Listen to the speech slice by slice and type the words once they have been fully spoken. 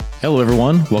Hello,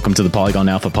 everyone. Welcome to the Polygon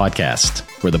Alpha podcast,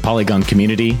 where the Polygon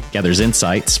community gathers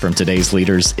insights from today's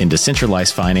leaders in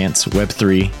decentralized finance,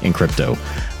 Web3, and crypto.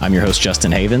 I'm your host,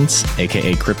 Justin Havens,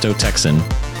 aka Crypto Texan.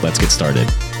 Let's get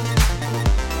started.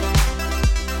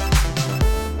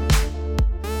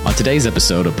 On today's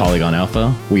episode of Polygon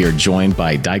Alpha, we are joined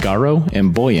by Daigaro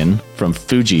and Boyan from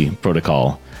Fuji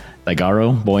Protocol.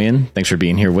 Daigaro, Boyan, thanks for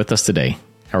being here with us today.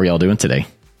 How are y'all doing today?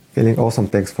 Feeling awesome.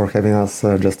 Thanks for having us,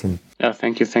 Justin. Yeah,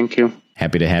 thank you.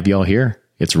 Happy to have you all here.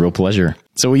 It's a real pleasure.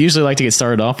 So we usually like to get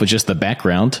started off with just the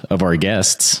background of our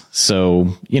guests. So,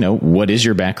 what is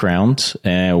your background?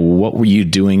 What were you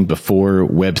doing before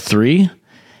Web3?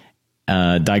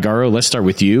 Daigaro, let's start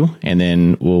with you, and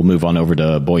then we'll move on over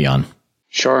to Boyan.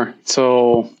 Sure.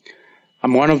 So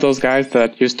I'm one of those guys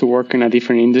that used to work in a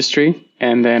different industry,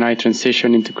 and then I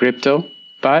transitioned into crypto.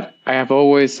 But I have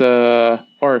always,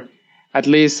 at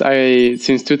least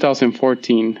since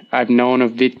 2014, I've known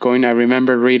of Bitcoin. I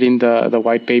remember reading the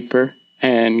white paper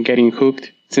and getting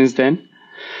hooked since then,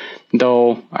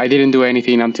 though I didn't do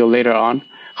anything until later on.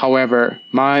 However,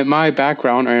 my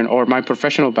background or my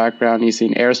professional background is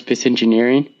in aerospace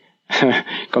engineering,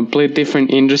 complete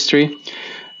different industry.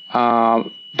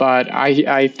 But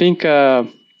I think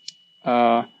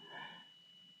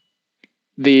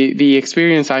the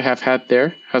experience I have had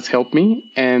there has helped me,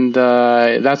 and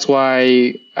that's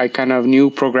why I kind of knew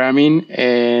programming.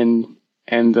 And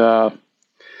in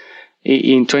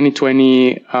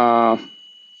 2020,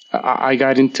 I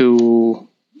got into,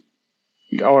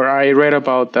 or I read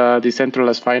about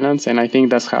decentralized finance, and I think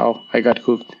that's how I got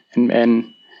hooked.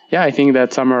 And yeah, I think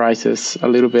that summarizes a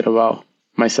little bit about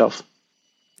myself.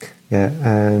 Yeah,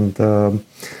 and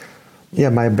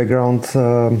my background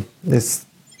is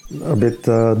a bit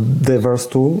diverse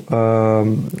too.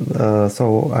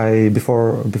 So I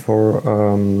before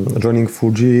joining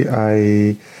Fuji,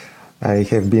 I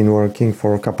have been working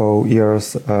for a couple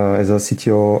years as a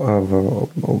CTO of a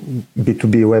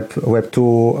B2B Web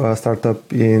 2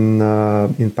 startup in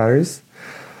Paris.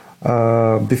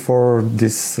 Before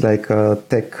this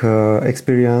tech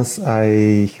experience,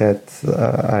 I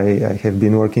have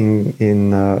been working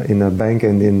in a bank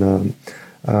and in a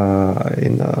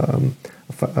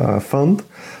fund.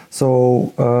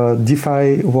 So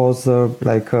DeFi was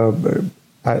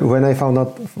when I find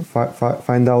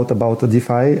out about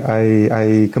DeFi,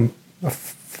 I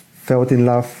felt in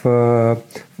love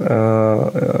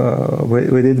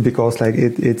with it, because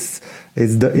it's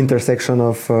the intersection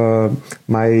of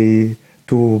my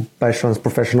two passions,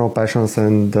 professional passions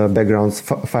and backgrounds,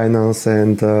 finance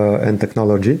and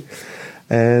technology.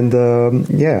 And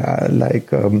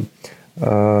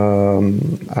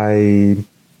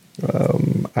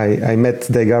I met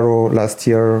Daigaro last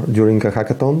year during a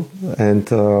hackathon, and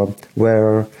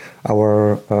where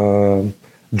our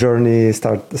journey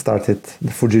started.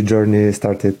 The Fuji journey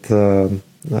started.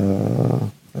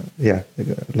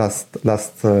 Last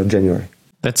January.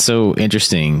 That's so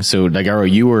interesting. So Daigaro,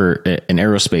 you were an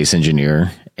aerospace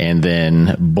engineer, and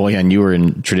then Boyan, you were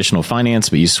in traditional finance,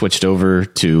 but you switched over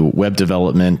to web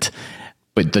development.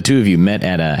 But the two of you met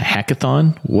at a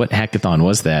hackathon. What hackathon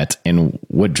was that, and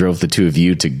what drove the two of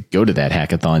you to go to that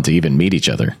hackathon to even meet each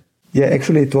other? Yeah,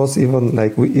 actually, it was even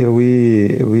we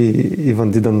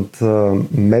even didn't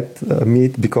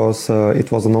meet because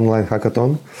it was an online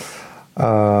hackathon.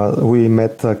 We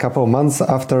met a couple of months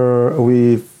after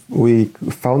we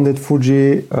founded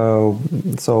Fuji.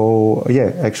 So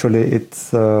yeah, actually, it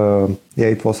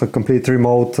was a complete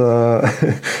remote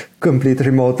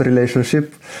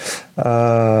relationship.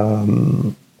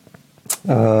 And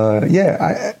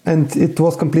it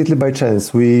was completely by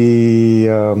chance. I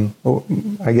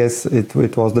guess it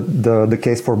was the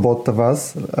case for both of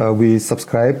us. We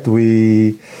subscribed.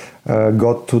 We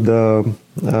got to the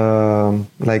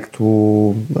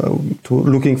to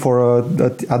looking for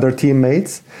other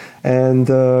teammates, and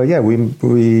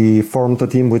we formed a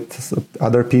team with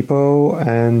other people,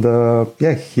 and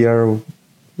here.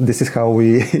 This is how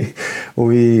we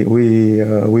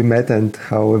met, and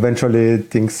how eventually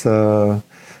things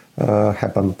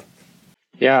happened.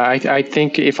 Yeah, I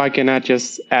think if I can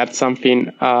add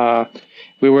something,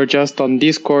 we were just on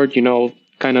Discord,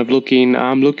 kind of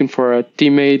I'm looking for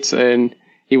teammates, and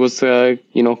it was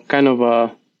kind of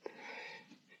a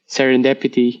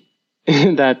serendipity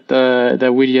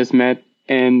that we just met,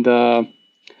 and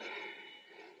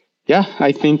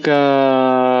I think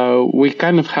we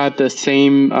kind of had the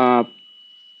same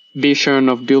vision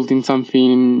of building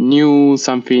something new,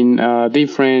 something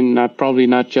different, probably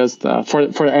not just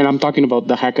and I'm talking about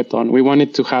the hackathon. We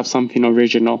wanted to have something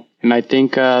original, and I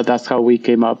think that's how we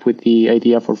came up with the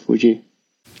idea for Fuji.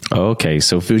 Okay,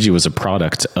 so Fuji was a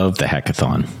product of the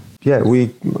hackathon.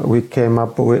 we came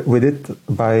up with it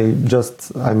by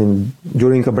just,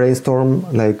 during a brainstorm,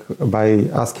 like by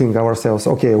asking ourselves,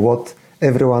 okay, what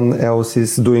everyone else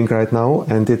is doing right now,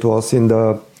 and it was in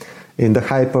the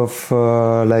hype of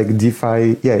like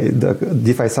DeFi. Yeah, the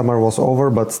DeFi summer was over,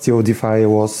 but still DeFi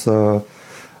was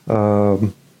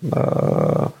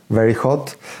very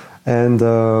hot. And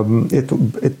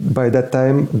by that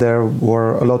time there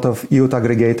were a lot of youth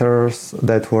aggregators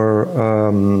that were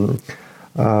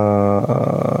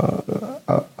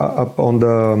up on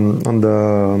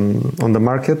the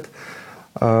market.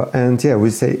 And we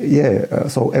say,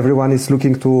 so everyone is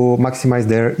looking to maximize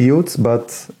their yields,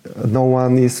 but no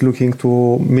one is looking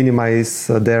to minimize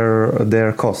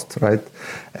their cost, right?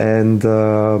 And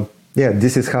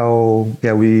this is how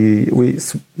we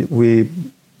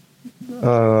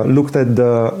looked at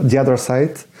the other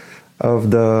side of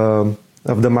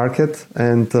the market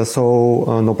and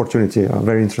saw an opportunity, a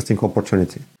very interesting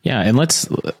opportunity. Yeah, and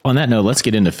on that note, let's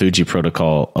get into Fuji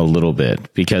protocol a little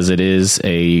bit, because it is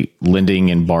a lending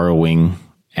and borrowing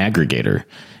aggregator.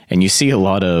 And you see a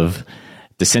lot of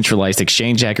decentralized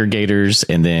exchange aggregators,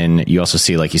 and then you also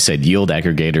see, like you said, yield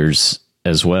aggregators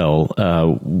as well.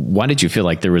 Why did you feel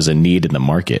like there was a need in the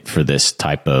market for this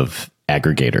type of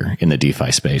aggregator in the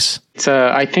DeFi space?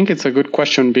 I think it's a good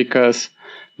question, because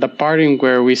the part in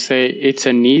where we say it's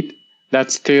a need,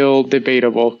 that's still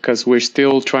debatable, because we're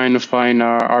still trying to find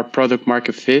our product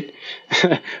market fit.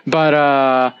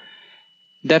 But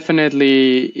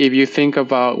definitely, if you think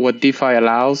about what DeFi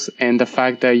allows and the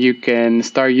fact that you can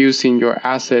start using your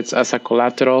assets as a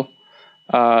collateral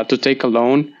to take a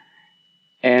loan,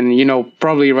 and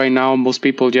probably right now most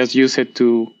people just use it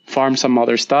to farm some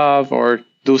other stuff or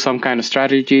do some kind of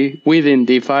strategy within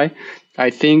DeFi. I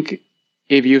think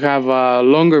if you have a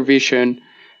longer vision,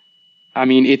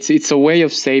 it's a way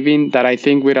of saving that I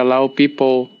think would allow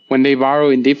people, when they borrow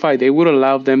in DeFi, they would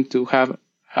allow them to have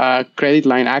credit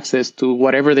line access to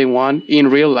whatever they want in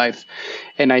real life.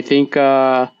 And I think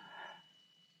as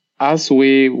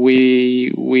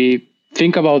we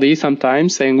think about this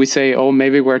sometimes, and we say, oh,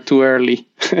 maybe we're too early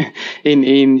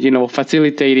in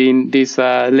facilitating this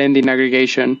lending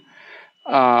aggregation.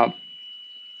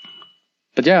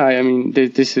 But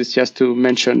this is just to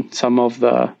mention some of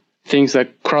the things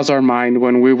that cross our mind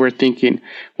when we were thinking,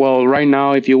 well, right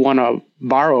now, if you want to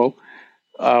borrow,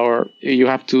 or you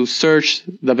have to search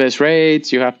the best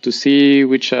rates, you have to see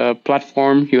which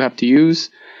platform you have to use,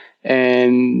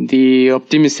 and the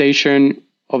optimization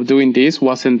of doing this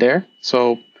wasn't there.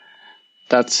 So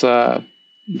that's the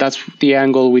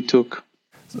angle we took.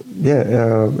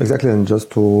 Exactly. And just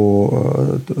to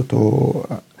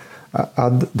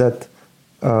add that,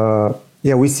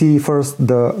 we see first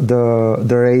the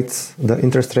rates, the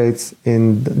interest rates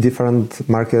in different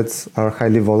markets are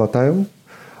highly volatile.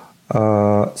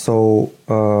 So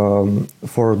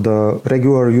for the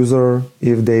regular user,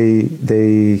 if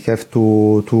they have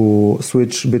to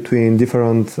switch between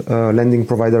different lending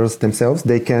providers themselves,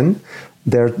 they can.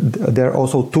 There are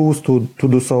also tools to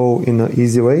do so in an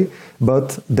easy way,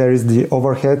 but there is the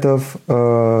overhead of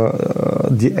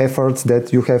the efforts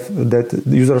that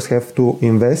users have to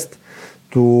invest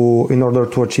in order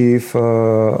to achieve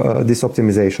this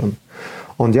optimization.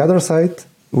 On the other side,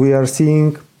 we are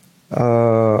seeing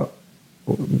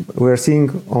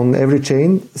on every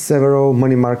chain several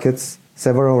money markets,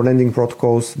 several lending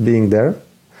protocols being there.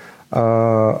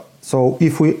 So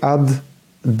if we add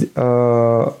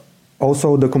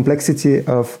also the complexity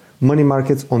of money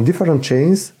markets on different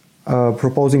chains,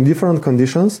 proposing different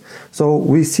conditions, so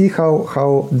we see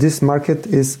how this market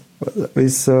is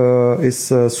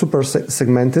super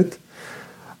segmented.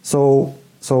 So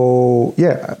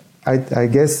I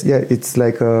guess it's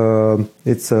like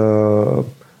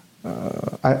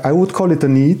I would call it a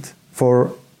need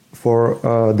for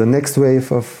the next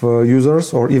wave of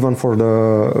users, or even for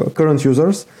the current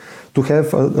users, to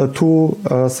have a tool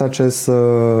such as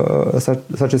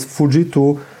Fuji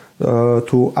to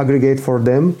aggregate for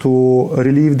them, to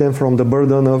relieve them from the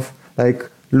burden of like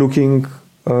looking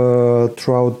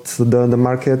throughout the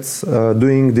markets,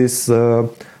 doing this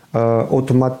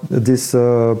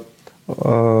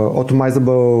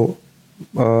automizable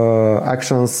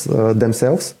actions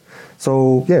themselves.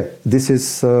 So this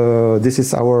is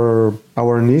our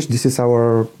niche. These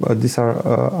are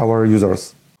our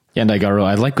users. Yeah, Daigaro,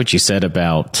 I like what you said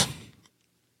about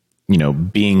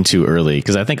being too early,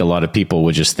 because I think a lot of people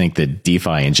would just think that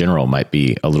DeFi in general might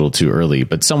be a little too early,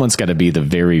 but someone's got to be the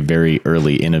very, very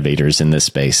early innovators in this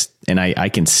space. And I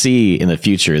can see in the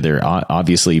future there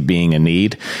obviously being a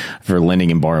need for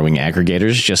lending and borrowing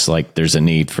aggregators, just like there's a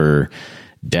need for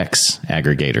DEX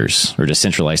aggregators or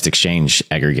decentralized exchange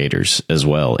aggregators as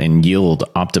well, and yield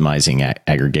optimizing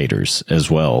aggregators as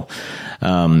well.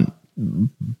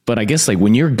 But I guess like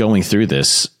when you're going through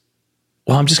this,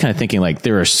 well, I'm just kind of thinking like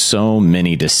there are so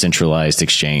many decentralized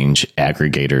exchange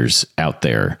aggregators out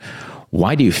there.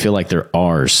 Why do you feel like there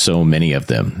are so many of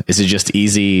them? Is it just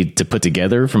easy to put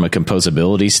together from a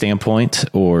composability standpoint,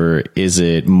 or is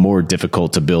it more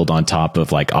difficult to build on top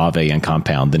of like Aave and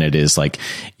Compound than it is like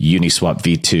Uniswap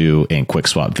v2 and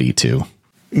QuickSwap v2?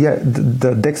 Yeah,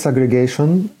 the DEX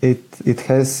aggregation, it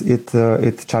has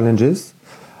its challenges,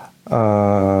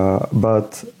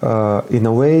 but in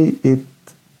a way it,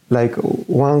 like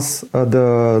once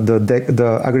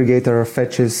the aggregator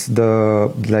fetches the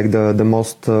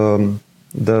most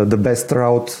the best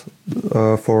route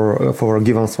for a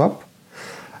given swap,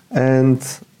 and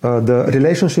the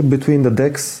relationship between the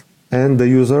DEX and the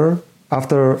user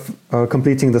after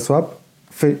completing the swap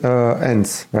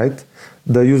ends, right?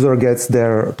 The user gets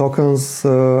their tokens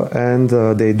and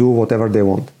they do whatever they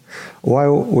want.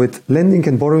 While with lending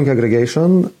and borrowing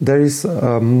aggregation, there is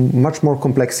much more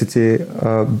complexity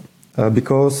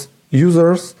because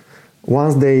users,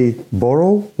 once they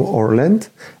borrow or lend,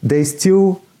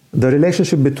 the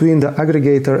relationship between the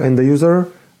aggregator and the user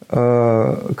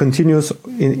continues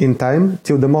in time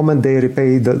till the moment they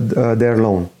repay their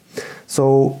loan.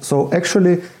 So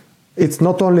actually, it's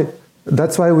not only.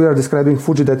 That's why we are describing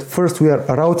Fuji, that first we are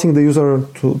routing the user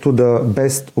to the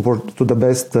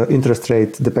best interest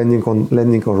rate depending on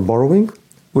lending or borrowing,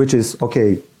 which is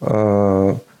okay,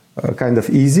 kind of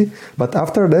easy. But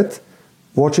after that,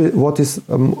 what is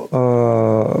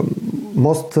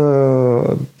most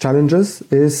challenges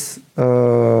is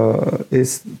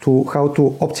to how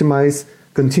to optimize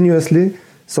continuously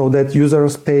so that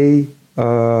users pay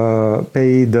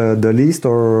the least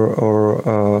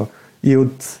or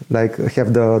yield, like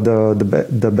have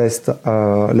the best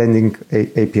lending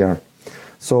APR.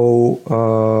 So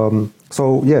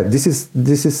yeah, this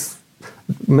is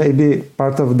maybe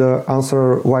part of the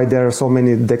answer why there are so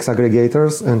many DEX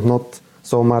aggregators and not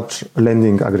so much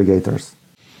lending aggregators.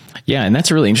 Yeah, and that's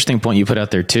a really interesting point you put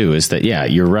out there too, is that, yeah,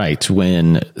 you're right.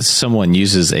 When someone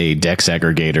uses a DEX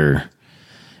aggregator,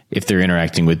 if they're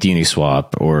interacting with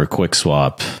Uniswap or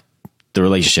QuickSwap, the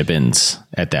relationship ends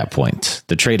at that point.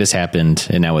 The trade has happened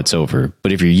and now it's over.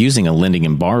 But if you're using a lending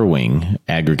and borrowing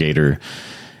aggregator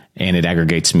and it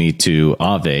aggregates me to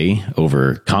Aave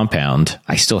over Compound,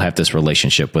 I still have this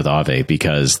relationship with Aave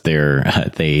because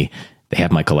they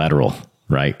have my collateral,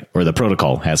 right? Or the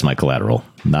protocol has my collateral,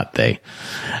 not they.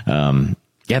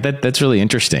 Yeah, that's really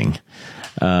interesting.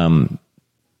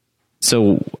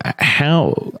 So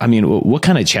what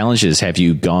kind of challenges have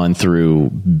you gone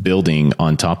through building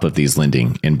on top of these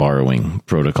lending and borrowing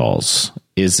protocols?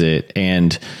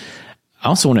 And I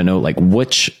also want to know, like,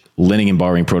 which lending and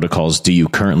borrowing protocols do you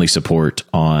currently support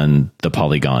on the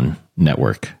Polygon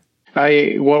network?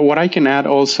 What I can add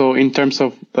also in terms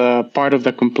of the part of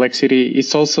the complexity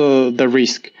is also the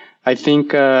risk. I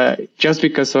think just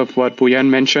because of what Boyan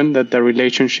mentioned, that the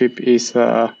relationship is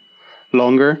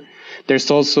longer,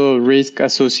 there's also risk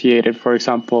associated, for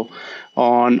example,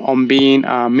 on being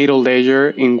a middle layer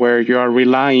in where you are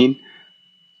relying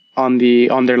on the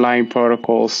underlying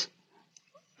protocols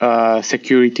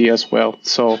security as well.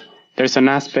 So there's an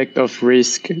aspect of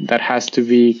risk that has to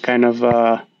be kind of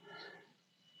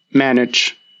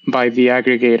managed by the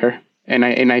aggregator, and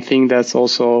I think that's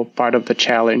also part of the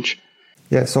challenge.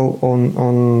 Yeah. So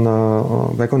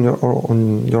back on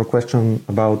your question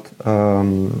about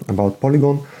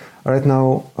Polygon. Right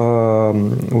now,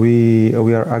 we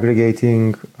are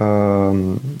aggregating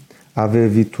Aave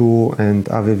v2 and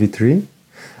Aave v3,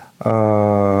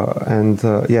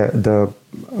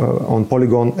 on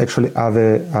Polygon, actually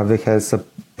Aave has a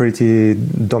pretty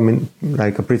dominant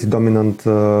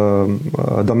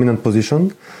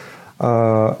position,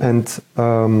 and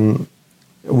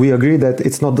we agree that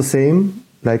it's not the same,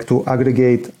 like to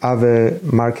aggregate Aave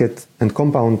market and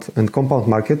compound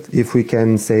market, if we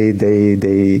can say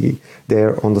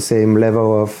they're on the same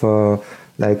level of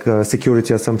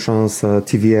security assumptions,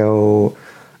 TVL,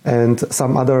 and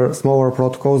some other smaller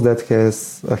protocols that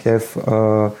have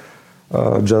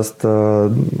just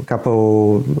a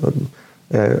couple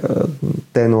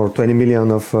 10 or 20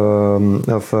 million of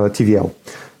TVL.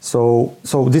 So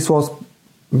this was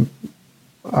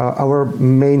our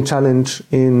main challenge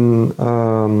in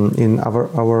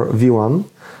our V1,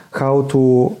 how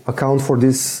to account for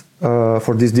these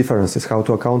differences, how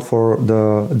to account for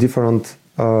the different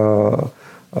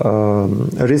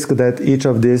risk that each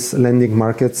of these lending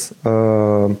markets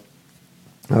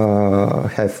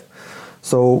have.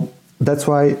 So that's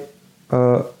why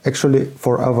actually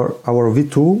for our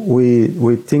V2,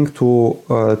 we think to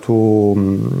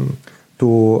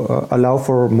allow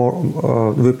for more.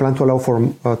 We plan to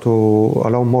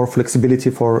allow more flexibility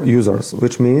for users,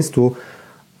 which means to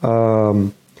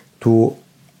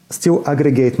still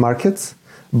aggregate markets,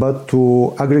 but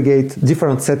to aggregate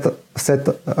different set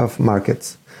of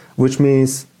markets, which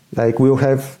means like we'll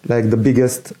have like the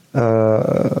biggest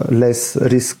less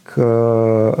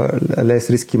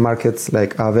risky markets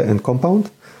like Aave and Compound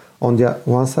on the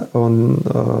one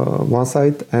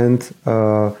side, and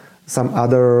some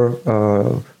other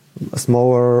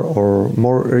smaller or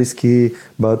more risky,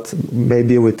 but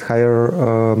maybe with higher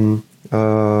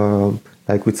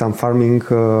like with some farming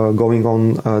going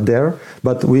on there.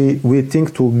 But we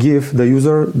think to give the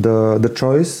user the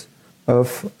choice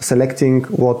of selecting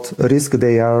what risk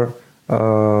they are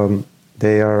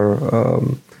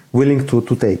willing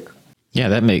to take. Yeah,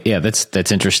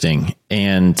 that's interesting.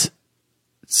 And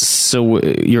so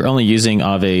you're only using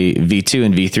Aave V2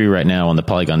 and V3 right now on the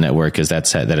Polygon network because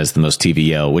that is the most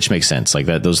TVL, which makes sense. Like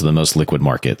that, those are the most liquid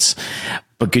markets.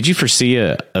 But could you foresee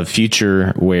a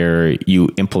future where you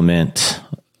implement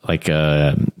like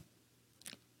a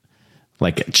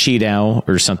QiDao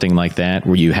or something like that,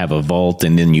 where you have a vault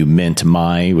and then you mint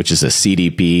Mai, which is a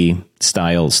CDP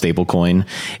style stablecoin?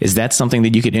 Is that something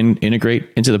that you could integrate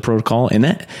into the protocol? And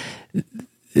that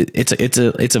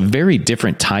it's a very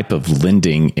different type of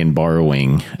lending and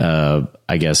borrowing,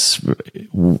 I guess,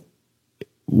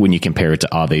 when you compare it to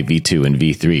Aave V2 and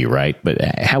V3, right? But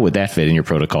how would that fit in your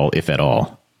protocol, if at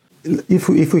all? If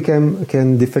we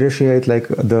can differentiate like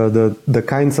the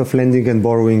kinds of lending and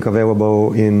borrowing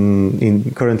available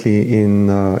in currently in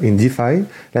DeFi,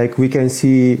 like we can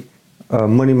see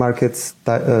money markets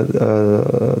type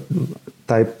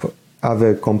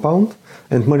Aave Compound,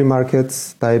 and money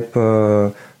markets type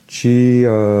Chi,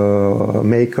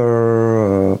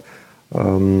 Maker,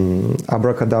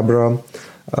 Abracadabra.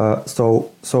 So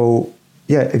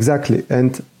yeah, exactly.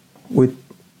 And with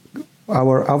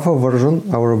our alpha version,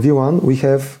 our V1, we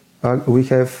have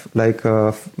like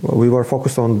we were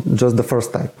focused on just the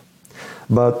first type,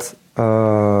 but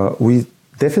we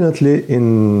definitely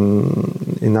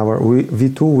in our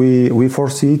V2 we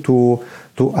foresee to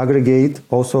aggregate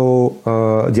also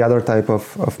the other type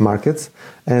of markets,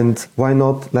 and why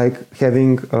not like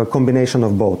having a combination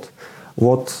of both.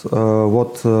 What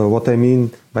I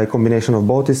mean by combination of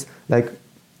both is like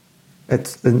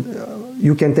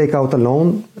you can take out a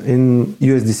loan in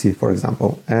USDC, for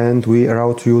example, and we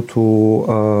route you to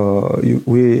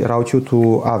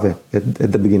Aave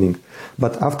at the beginning.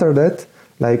 But after that,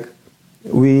 like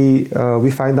we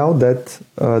find out that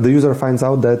the user finds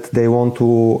out that they want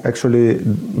to actually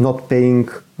not paying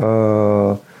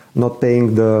the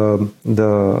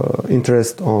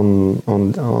interest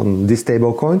on this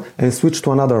stable coin and switch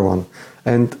to another one.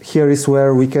 And here is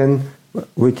where we can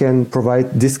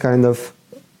provide this kind of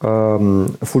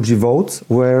Fuji votes,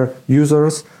 where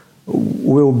users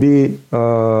will be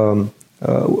the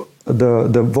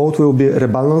vote will be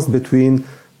rebalanced between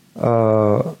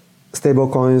stable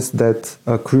coins that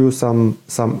accrue some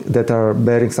that are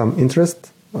bearing some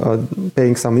interest,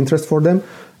 paying some interest for them,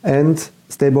 and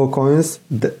stable coins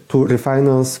to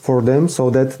refinance for them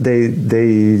so that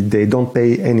they don't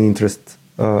pay any interest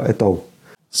at all.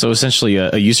 So essentially,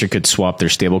 a user could swap their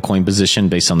stablecoin position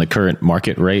based on the current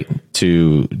market rate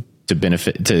to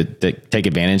benefit to take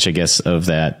advantage, I guess, of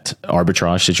that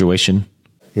arbitrage situation.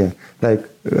 Yeah, like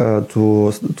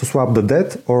to swap the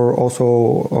debt, or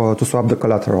also to swap the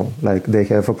collateral. Like they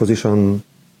have a position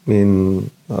in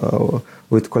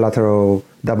with collateral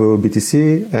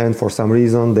WBTC, and for some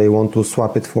reason they want to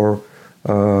swap it for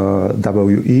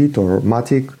WETH or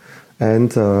Matic,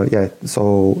 and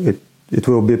so it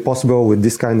will be possible with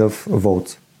this kind of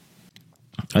votes.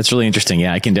 That's really interesting.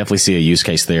 Yeah, I can definitely see a use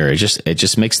case there. It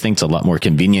just makes things a lot more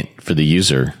convenient for the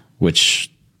user,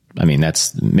 which, I mean,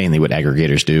 that's mainly what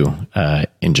aggregators do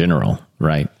in general,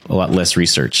 right? A lot less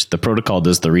research. The protocol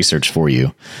does the research for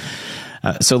you.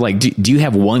 So, like, do you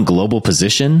have one global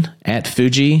position at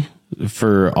Fuji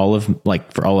for all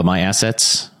of my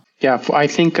assets? Yeah, I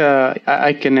think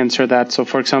I can answer that. So,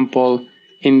 for example,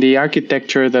 in the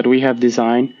architecture that we have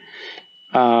designed,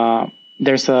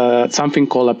 there's something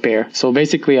called a pair. So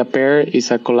basically, a pair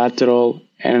is a collateral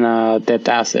and a debt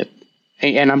asset.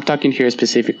 And I'm talking here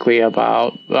specifically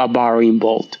about a borrowing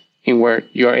vault, in where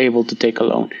you're able to take a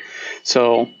loan.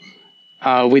 So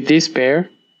with this pair,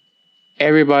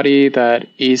 everybody that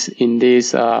is in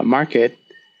this market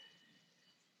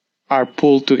are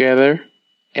pooled together,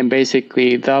 and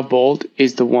basically the vault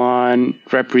is the one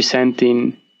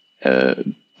representing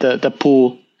the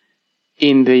pool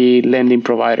in the lending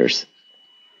providers.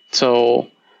 So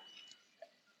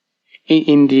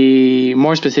in the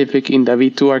more specific, in the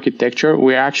V2 architecture,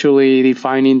 we're actually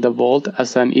defining the vault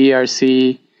as an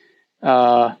ERC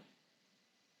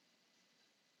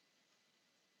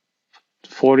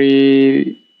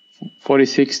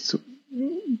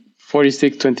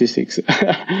 4626.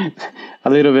 A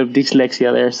little bit of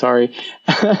dyslexia there, sorry.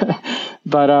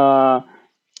 But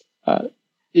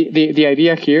the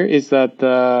idea here is that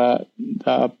the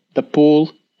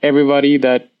pool, everybody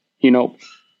that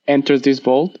enters this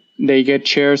vault, they get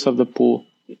shares of the pool,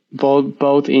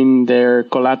 both in their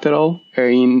collateral or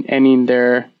in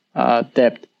their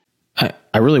debt.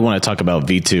 I really want to talk about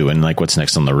V2 and like what's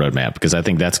next on the roadmap, because I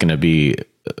think that's going to be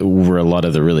where a lot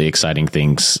of the really exciting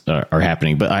things are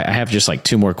happening. But I have just like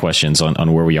two more questions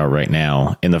on where we are right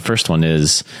now. And the first one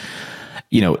is,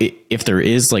 if there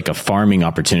is like a farming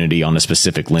opportunity on a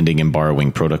specific lending and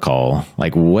borrowing protocol,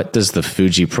 like what does the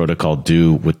Fuji protocol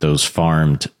do with those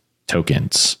farmed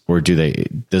tokens, or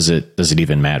does it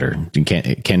even matter?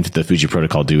 Can the Fuji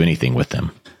protocol do anything with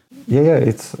them? Yeah,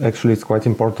 it's quite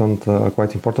important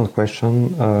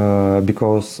question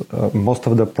because most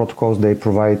of the protocols they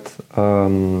provide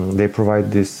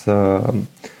this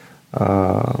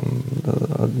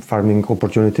farming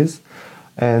opportunities,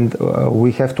 and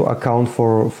we have to account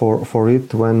for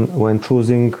it when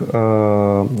choosing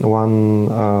one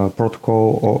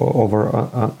protocol over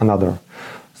another.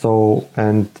 So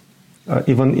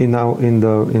even in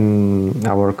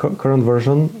our current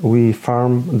version, we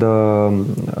farm the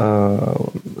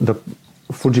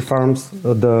Fuji farms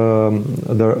the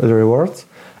rewards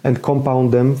and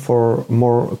compound them for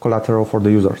more collateral for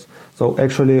the users. So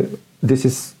actually, this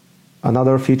is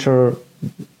another feature.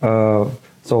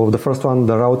 So the first one,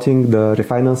 the routing, the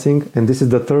refinancing, and this is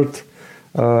the third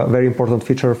very important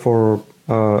feature for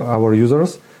our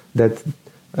users, that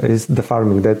is the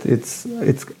farming, that it's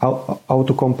how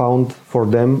to compound for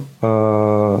them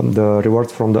the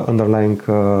rewards from the underlying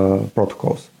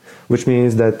protocols, which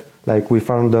means that like we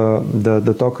farm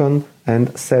the token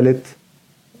and sell it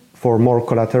for more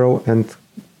collateral and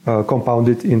compound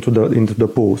it into the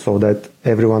pool, so that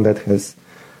everyone that has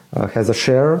a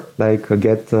share like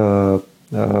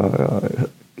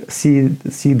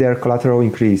see their collateral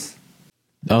increase.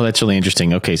 Oh, that's really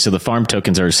interesting. Okay, so the farm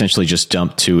tokens are essentially just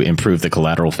dumped to improve the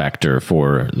collateral factor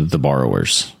for the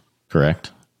borrowers, correct?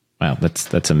 Wow,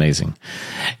 that's amazing.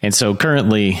 And so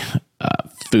currently,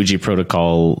 Fuji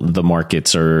protocol, the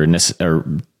markets are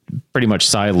pretty much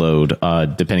siloed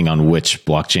depending on which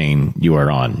blockchain you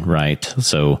are on, right?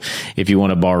 So if you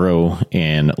want to borrow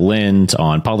and lend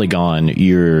on Polygon,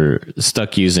 you're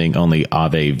stuck using only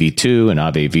Aave V2 and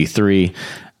Aave V3.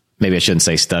 Maybe I shouldn't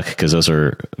say stuck, because those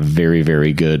are very,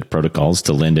 very good protocols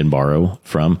to lend and borrow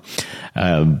from.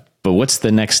 But what's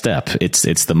the next step?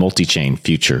 It's the multi-chain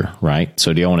future, right?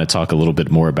 So do you want to talk a little bit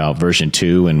more about version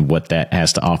 2 and what that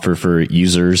has to offer for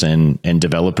users and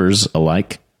developers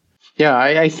alike? Yeah,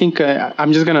 I think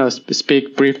I'm just going to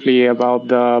speak briefly about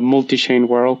the multi-chain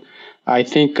world. I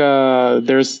think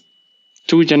there's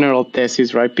two general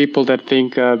theses, right? People that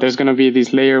think there's going to be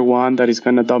this layer one that is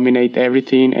going to dominate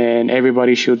everything and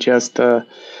everybody should just build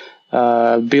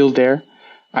there.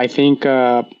 I think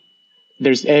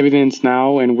there's evidence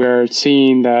now, and we're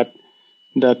seeing that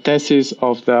the thesis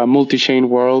of the multi-chain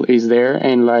world is there,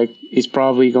 and like is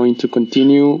probably going to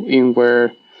continue in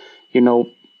where,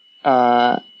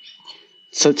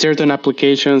 so certain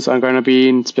applications are going to be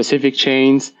in specific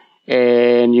chains,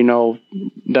 and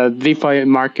the DeFi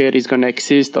market is going to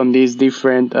exist on these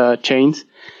different chains.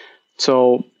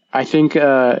 So I think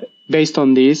based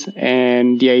on this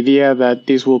and the idea that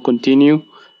this will continue,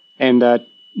 and that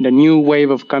the new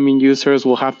wave of coming users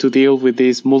will have to deal with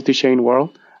this multi-chain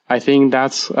world, I think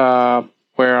that's where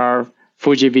our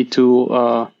Fuji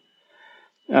V2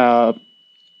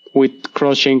 with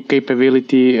cross-chain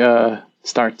capability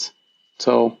starts.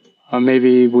 So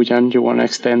maybe, Boyan, you want to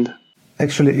extend?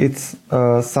 Actually, it's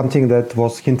something that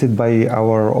was hinted by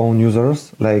our own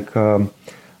users, like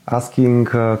asking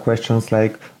questions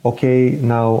like, okay,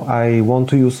 now I want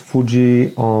to use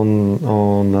Fuji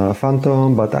on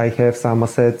Phantom, but I have some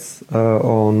assets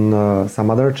on some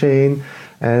other chain,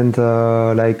 and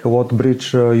like what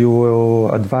bridge you will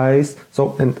advise.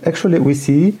 So, and actually we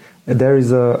see there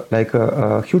is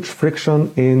a huge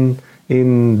friction in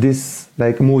this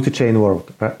like multi-chain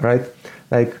world, right?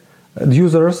 Like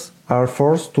users are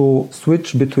forced to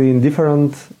switch between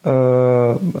different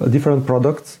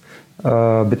products,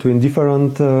 between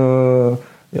different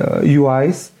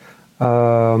UIs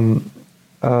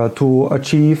to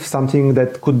achieve something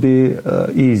that could be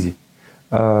easy.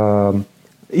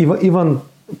 Even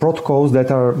protocols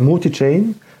that are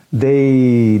multi-chain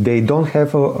they don't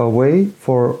have a way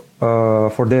for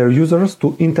their users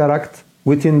to interact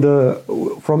within the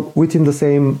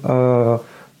same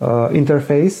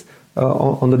interface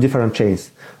on the different chains.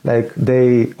 Like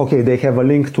they have a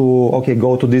link to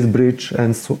go to this bridge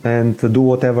and do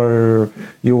whatever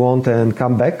you want and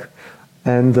come back.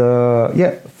 And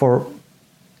for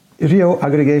real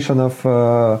aggregation of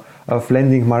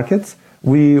lending markets,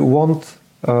 we want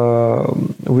to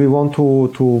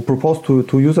propose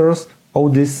to users all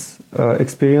this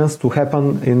experience to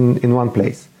happen in one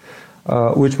place,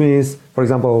 which means, for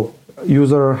example,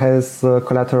 user has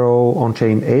collateral on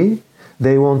chain A.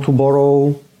 They want to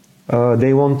borrow.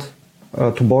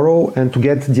 To borrow and to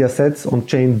get the assets on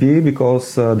chain B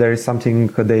because there is something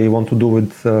they want to do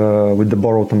with the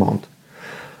borrowed amount.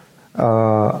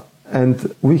 And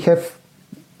we have,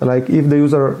 like, if the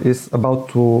user is about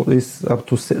to do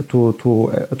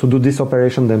this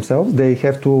operation themselves, they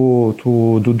have to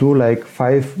do like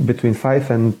between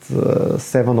 5 and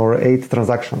 7 or 8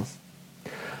 transactions.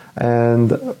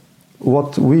 And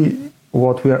what we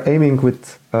are aiming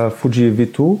with Fuji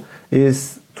V2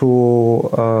 is to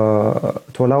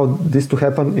allow this to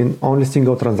happen in only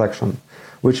single transaction,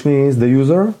 which means the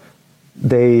user,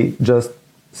 they just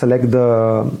select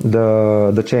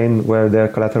the chain where their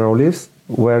collateral lives,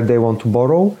 where they want to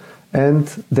borrow, and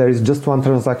there is just one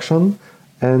transaction,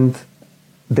 and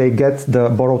they get the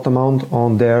borrowed amount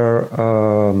on their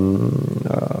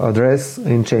address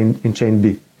in chain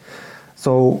B.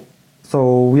 So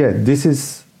yeah, this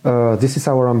is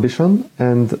our ambition,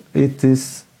 and it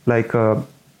is like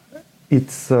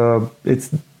it's a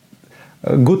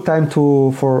good time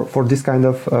for this kind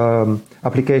of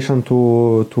application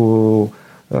to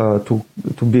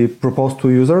be proposed to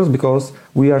users, because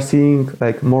we are seeing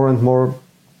like more and more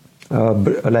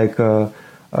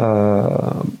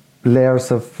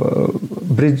layers of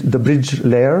the bridge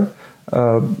layer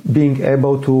being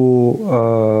able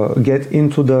to get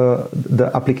into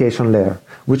the application layer,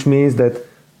 which means that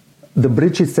the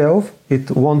bridge itself, it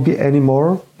won't be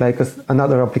anymore like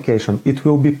another application. It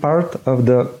will be part of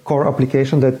the core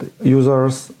application that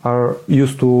users are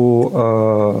used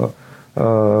to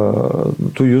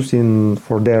use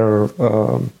for their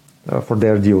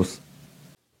deals.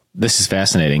 This is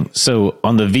fascinating. So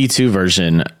on the V2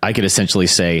 version, I could essentially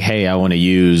say, hey, I want to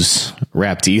use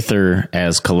wrapped Ether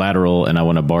as collateral and I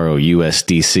want to borrow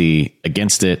USDC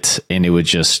against it. And it would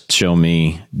just show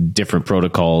me different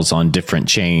protocols on different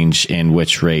change and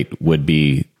which rate would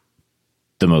be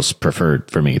the most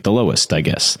preferred for me, the lowest, I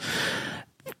guess.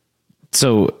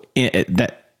 So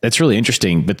that's really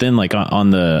interesting. But then like on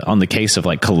the case of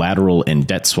like collateral and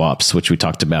debt swaps, which we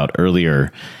talked about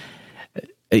earlier,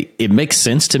 it makes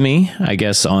sense to me, I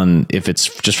guess, if it's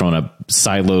just from a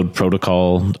siloed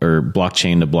protocol or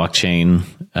blockchain to blockchain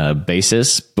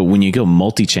basis. But when you go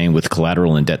multi-chain with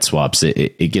collateral and debt swaps,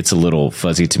 it gets a little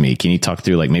fuzzy to me. Can you talk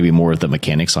through like maybe more of the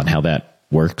mechanics on how that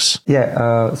works?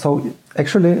 Yeah. So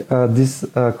actually, this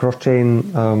cross-chain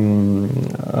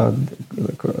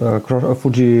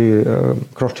Fuji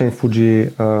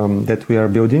that we are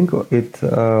building,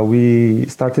 we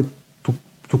started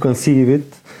to conceive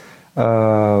it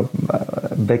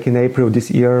back in April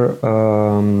this year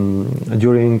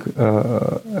during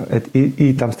at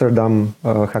ETH Amsterdam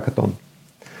hackathon.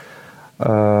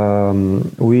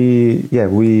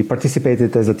 We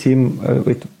participated as a team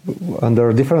under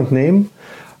a different name,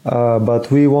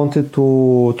 but we wanted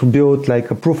to build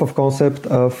like a proof of concept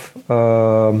of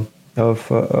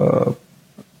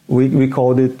we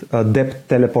called it a debt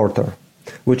teleporter,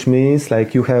 which means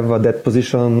like you have a debt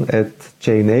position at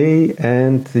chain A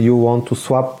and you want to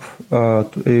swap,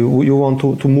 you want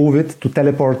to move it, to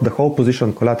teleport the whole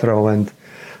position, collateral and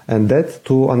debt,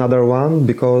 to another one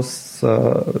because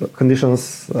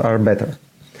conditions are better.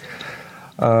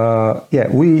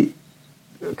 We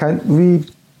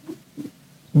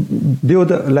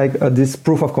build like this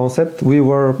proof of concept. We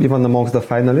were even amongst the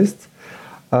finalists,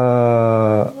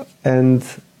 and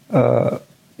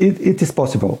it is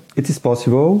possible. It is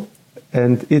possible,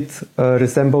 and it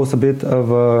resembles a bit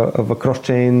of a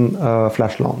cross-chain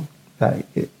flash loan,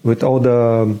 with all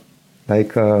the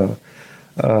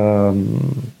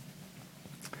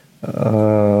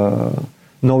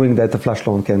knowing that a flash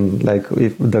loan can, like,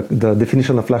 if the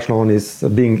definition of flash loan is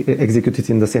being executed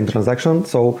in the same transaction.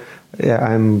 So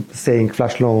I'm saying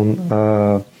flash loan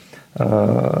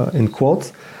in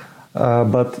quotes.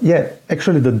 But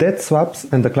actually the debt swaps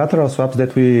and the collateral swaps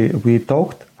that we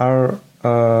talked are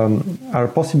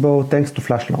possible thanks to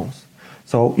flash loans.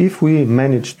 So if we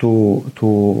manage to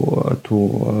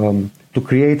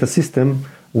create a system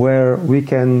where we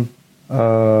can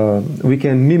we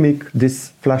can mimic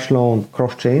this flash loan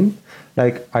cross chain.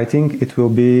 Like I think it will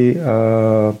be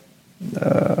for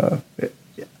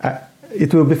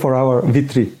our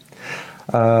V3.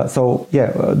 So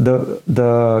yeah, the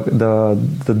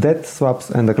debt swaps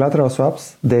and the collateral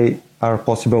swaps, they are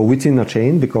possible within a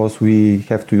chain because we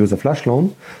have to use a flash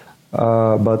loan.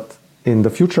 But in the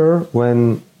future,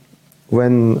 when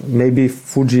maybe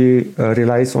Fuji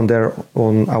relies on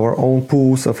our own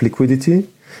pools of liquidity,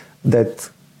 that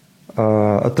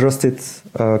a trusted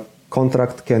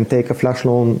contract can take a flash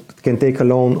loan, can take a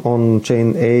loan on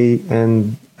chain A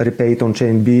and repay it on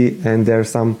chain B, and there's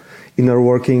some inner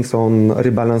workings on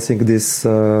rebalancing these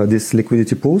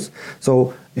liquidity pools.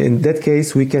 So in that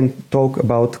case, we can talk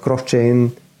about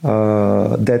cross-chain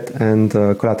debt and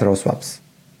collateral swaps.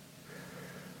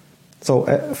 So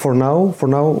for now,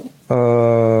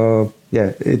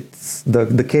 it's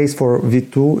the case for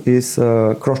V2 is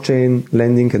cross-chain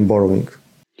lending and borrowing.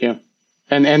 Yeah,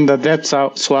 and the debt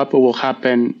swap will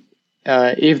happen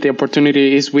if the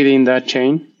opportunity is within that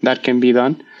chain. That can be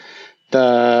done.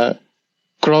 The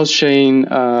cross-chain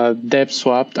debt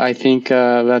swap, I think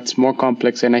that's more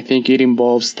complex, and I think it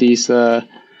involves this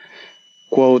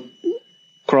quote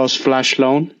cross flash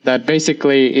loan. That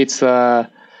basically it's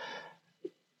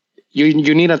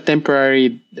you need a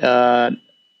temporary debt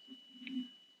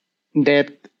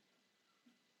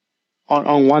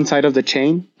on one side of the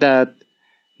chain that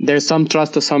there's some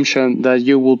trust assumption that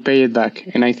you will pay it back,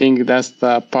 and I think that's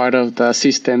the part of the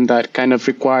system that kind of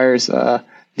requires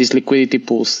these liquidity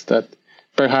pools that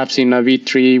perhaps in a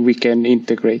V3 we can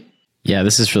integrate. Yeah,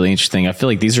 this is really interesting. I feel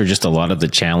like these are just a lot of the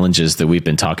challenges that we've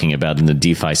been talking about in the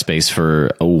DeFi space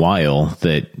for a while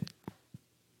that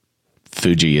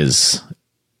Fuji is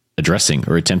addressing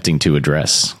or attempting to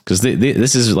address, because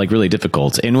this is like really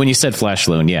difficult. And when you said flash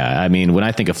loan, yeah, I mean, when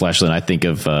I think of flash loan, I think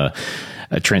of a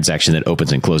transaction that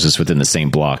opens and closes within the same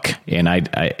block. And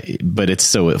but it's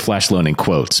so flash loan in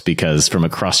quotes, because from a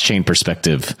cross-chain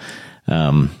perspective,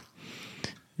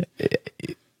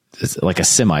 it's like a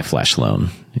semi-flash loan.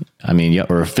 I mean,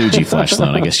 or a Fuji flash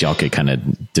loan. I guess y'all could kind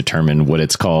of determine what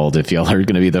it's called if y'all are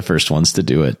going to be the first ones to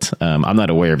do it. I'm not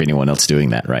aware of anyone else doing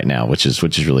that right now, which is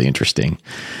really interesting.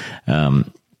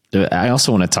 I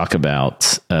also want to talk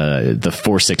about the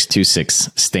 4626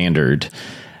 standard.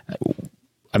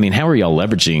 I mean, how are y'all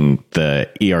leveraging the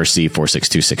ERC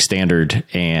 4626 standard?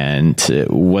 And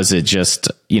was it just,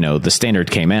 the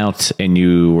standard came out and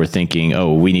you were thinking,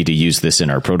 oh, we need to use this in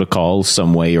our protocol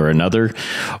some way or another?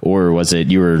 Or was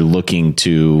it you were looking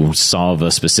to solve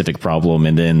a specific problem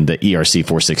and then the ERC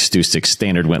 4626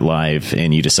 standard went live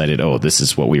and you decided, oh, this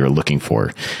is what we were looking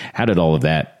for? How did all of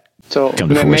that come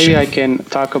to fruition? Maybe I can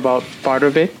talk about part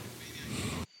of it.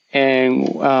 And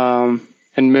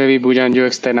maybe Boyan, you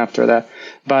extend after that.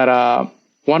 But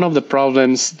one of the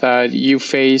problems that you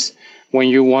face when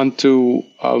you want to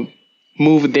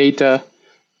move data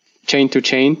chain to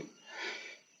chain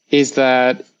is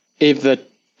that if the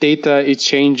data is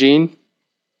changing,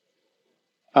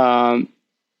 in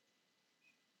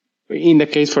the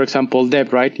case, for example,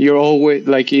 debt, right? You're always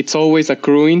it's always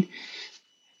accruing,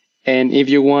 and if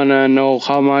you want to know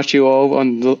how much you owe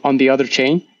on the other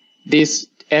chain, this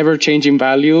ever-changing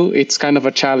value, it's kind of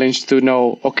a challenge to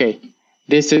know, okay,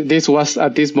 this was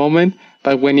at this moment,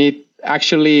 but when it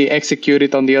actually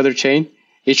executed on the other chain,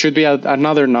 it should be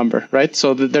another number, right?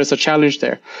 So there's a challenge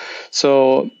there.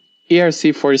 So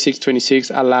ERC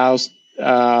 4626 allows,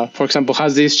 for example,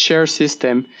 has this share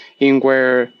system in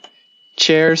where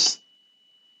shares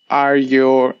are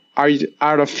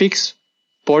a fixed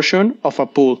portion of a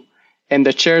pool, and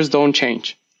the shares don't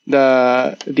change.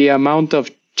 The amount of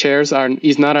shares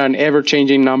is not an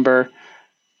ever-changing number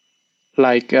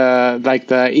like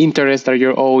the interest that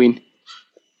you're owing.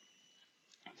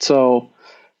 So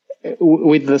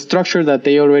with the structure that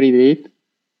they already did,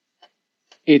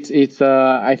 it's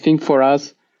I think for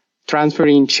us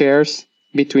transferring shares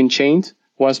between chains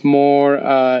was more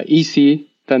easy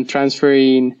than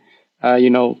transferring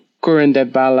current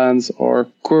debt balance or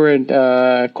current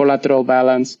collateral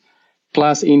balance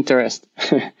plus interest.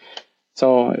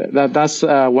 So that's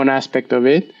one aspect of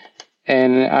it.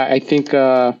 And I think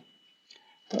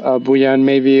Boyan,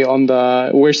 maybe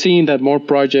we're seeing that more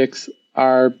projects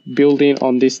are building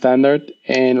on this standard,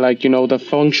 and the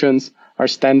functions are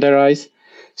standardized.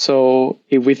 So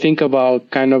if we think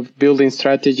about kind of building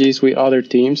strategies with other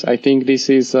teams, I think this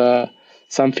is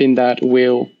something that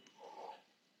will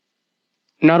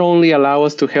not only allow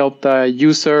us to help the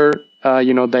user,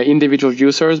 the individual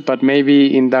users, but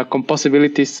maybe in the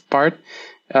composabilities part,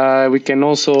 we can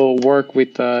also work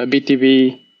with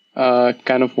BTB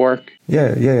kind of work.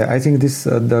 Yeah. I think this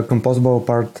the composable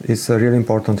part is really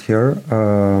important here,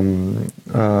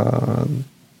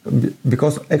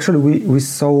 because actually we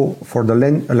saw for the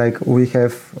like we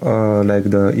have like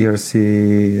the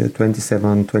ERC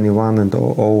 27, 21, and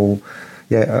all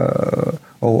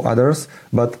others,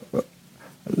 but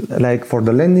like for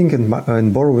the lending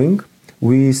and borrowing,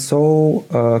 we saw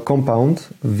compound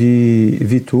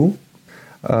V2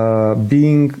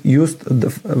 being used,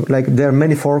 like there are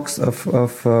many forks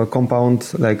of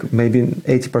compound, like maybe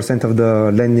 80% of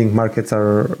the lending markets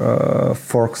are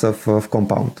forks of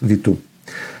compound V2,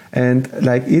 and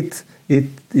like it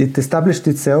established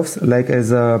itself like as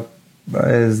the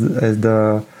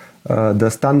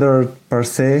standard per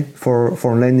se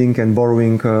for lending and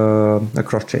borrowing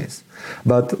across chains.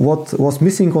 But what was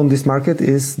missing on this market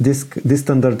is this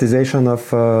standardization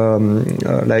of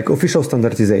like official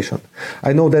standardization.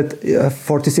 I know that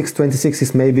 4626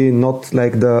 is maybe not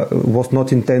like was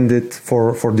not intended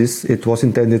for this. It was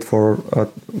intended for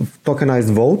tokenized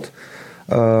vote,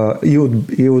 yield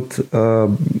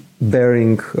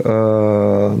bearing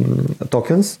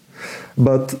tokens,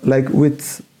 but like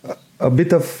with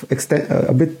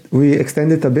we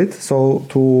extended a bit, so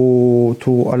to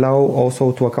allow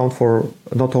also to account for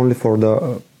not only for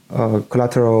the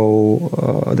collateral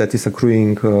that is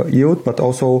accruing yield, but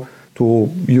also to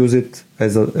use it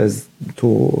as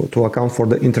to account for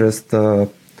the interest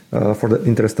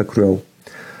accrual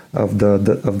of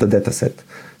the data set.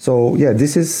 So yeah,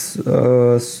 this is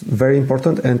very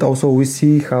important, and also we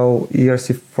see how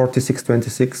ERC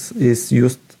 4626 is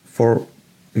used for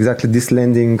exactly this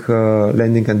lending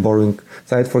and borrowing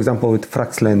side. For example, with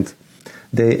FraxLend,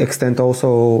 they extend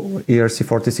also ERC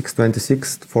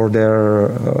 4626 for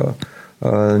their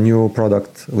new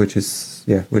product, which is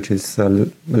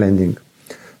lending.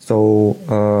 So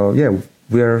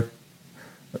we are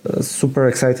super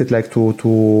excited, like to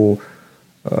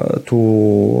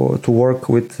work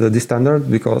with this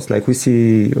standard, because like we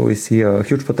see a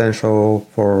huge potential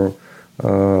for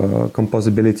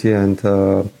composability, and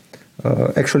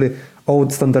actually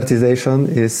old standardization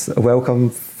is welcome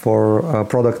for a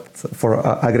product for an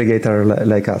aggregator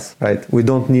like us, right? We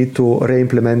don't need to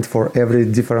re-implement for every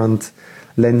different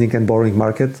lending and borrowing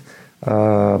market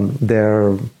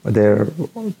their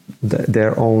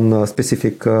own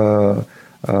specific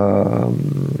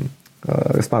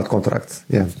smart contracts.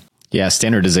 Yeah,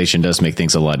 standardization does make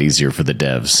things a lot easier for the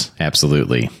devs.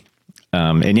 Absolutely.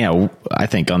 And yeah, I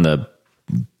think on the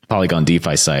Polygon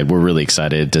DeFi side, we're really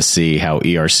excited to see how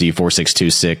ERC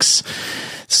 4626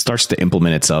 starts to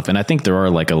implement itself. And I think there are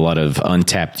like a lot of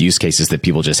untapped use cases that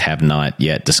people just have not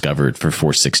yet discovered for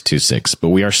 4626. But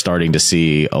we are starting to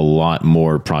see a lot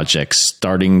more projects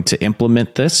starting to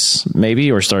implement this, maybe,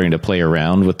 or starting to play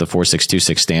around with the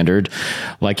 4626 standard,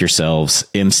 like yourselves.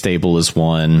 MStable is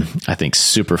one. I think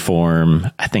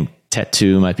Superform. I think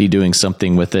Tet2 might be doing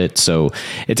something with it. So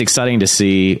it's exciting to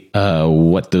see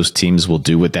what those teams will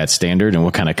do with that standard and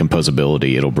what kind of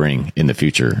composability it'll bring in the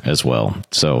future as well.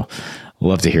 So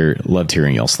loved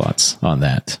hearing y'all's thoughts on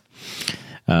that.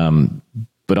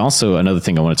 But also another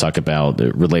thing I want to talk about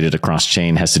related to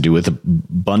cross-chain has to do with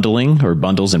bundling or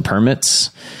bundles and permits.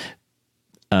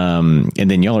 And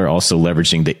then y'all are also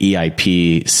leveraging the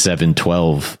EIP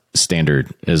 712 standard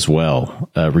as well,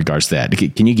 regards to that.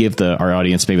 Can you give our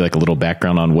audience maybe like a little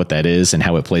background on what that is and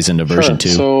how it plays into version 2?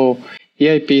 So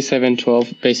EIP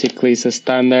 712 basically is a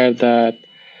standard that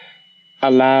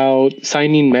allowed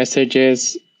signing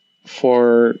messages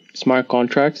for smart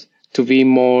contracts to be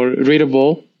more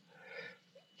readable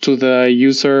to the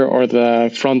user or the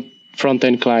front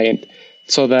end client,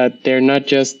 so that they're not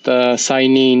just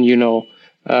signing,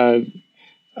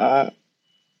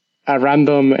 a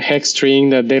random hex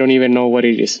string that they don't even know what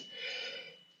it is.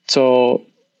 So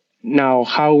now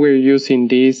how we're using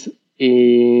this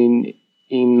in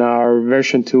our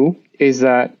version 2 is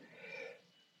that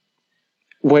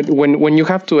when you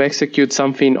have to execute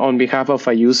something on behalf of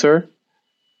a user,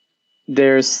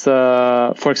 there's,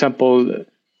 for example,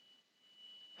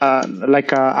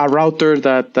 like a router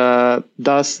that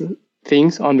does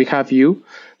things on behalf of you.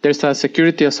 There's a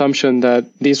security assumption that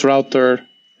this router,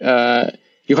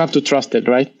 you have to trust it,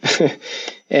 right?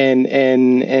 and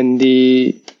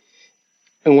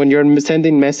when you're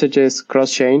sending messages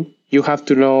cross-chain, you have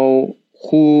to know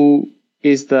who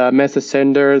is the message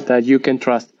sender that you can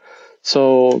trust.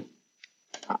 So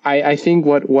I think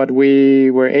what we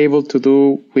were able to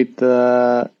do with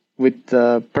the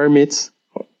permits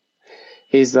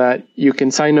is that you can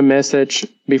sign a message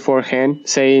beforehand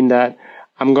saying that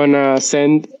I'm gonna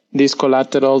send this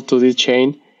collateral to this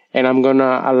chain, and I'm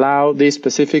gonna allow this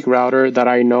specific router that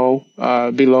I know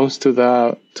belongs to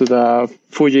the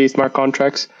Fuji smart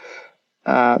contracts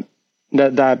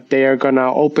that they are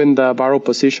gonna open the borrow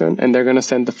position and they're gonna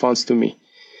send the funds to me.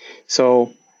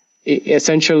 So it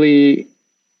essentially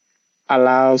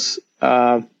allows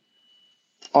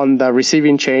on the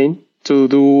receiving chain to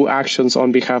do actions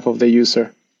on behalf of the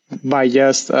user by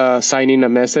just signing a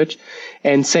message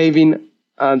and saving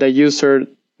the user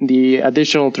the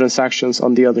additional transactions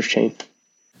on the other chain.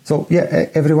 So yeah,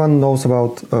 everyone knows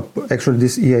about actually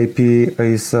this EAP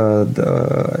is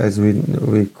as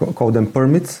we call them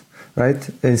permits, right?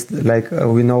 It's like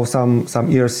we know some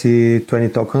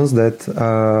ERC20 tokens that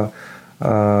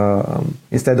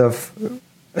instead of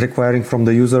requiring from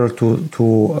the user to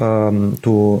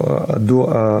do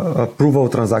a approval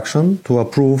transaction to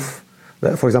approve,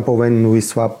 for example, when we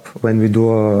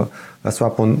do a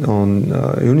swap on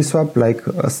Uniswap,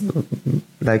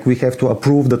 like we have to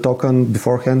approve the token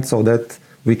beforehand so that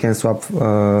we can swap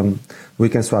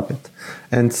it.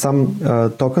 And some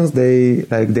tokens they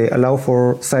allow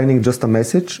for signing just a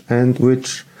message and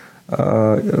which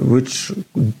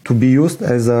to be used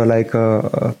as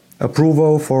a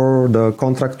approval for the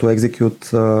contract to execute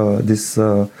this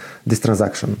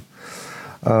transaction.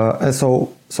 And so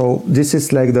this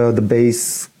is like the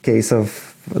base case of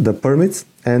the permits,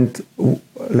 and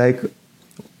like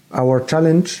our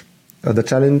challenge, the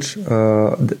challenge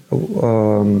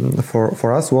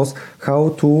for us was how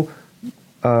to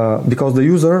because the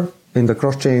user in the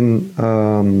cross-chain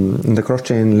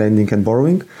lending and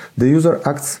borrowing, the user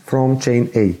acts from chain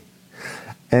A.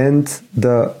 And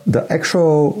the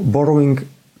actual borrowing,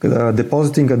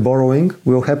 depositing and borrowing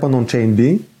will happen on chain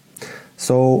B.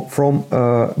 So from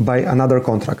by another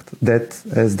contract that,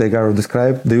 as Daigaro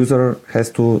described, the user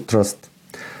has to trust.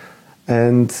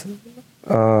 And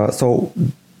so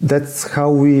that's how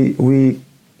we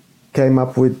came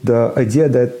up with the idea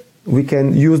that we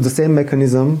can use the same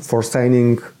mechanism for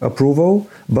signing approval,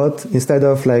 but instead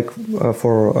of for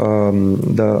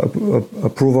the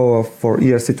approval for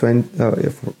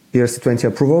ERC20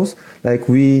 approvals, like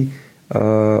we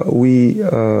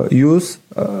use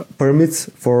permits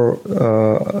for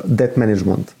debt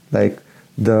management. Like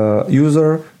the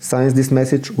user signs this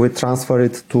message, we transfer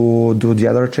it to the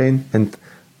other chain and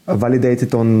validate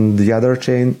it on the other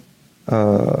chain,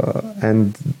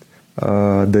 and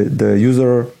the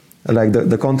user, like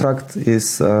the contract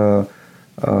is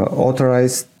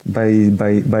authorized by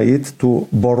it to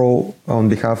borrow on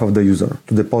behalf of the user,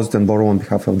 to deposit and borrow on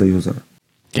behalf of the user.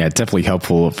 Yeah, it's definitely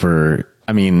helpful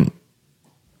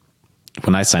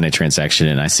when I sign a transaction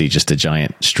and I see just a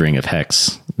giant string of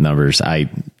hex numbers, I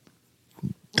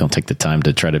don't take the time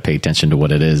to try to pay attention to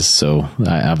what it is. So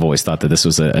I've always thought that this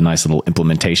was a nice little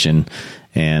implementation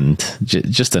and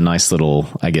just a nice little,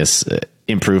 I guess,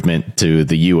 improvement to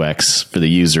the UX for the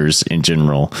users in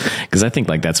general. Because I think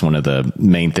that's one of the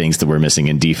main things that we're missing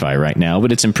in DeFi right now,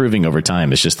 but it's improving over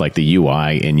time. It's just like the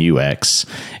UI and UX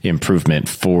improvement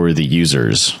for the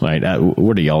users, right?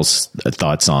 What are y'all's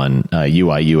thoughts on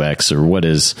UI, UX, or what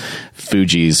is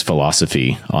Fuji's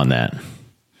philosophy on that?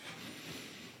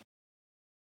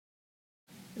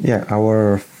 Yeah,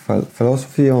 our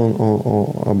philosophy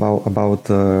about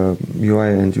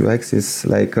UI and UX is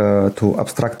to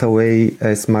abstract away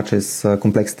as much as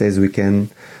complexity as we can,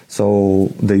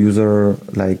 so the user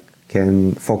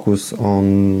can focus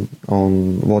on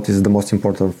what is the most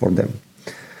important for them.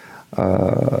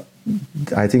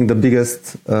 I think the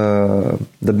biggest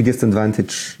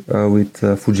advantage with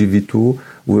Fuji V2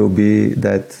 will be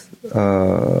that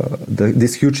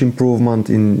this huge improvement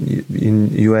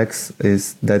in UX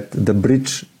is that the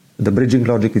bridging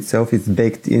logic itself is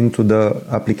baked into the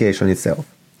application itself.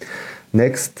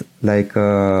 Next,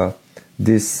 the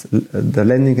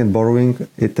lending and borrowing,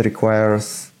 it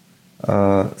requires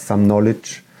some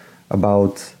knowledge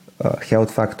about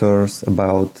health factors,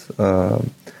 about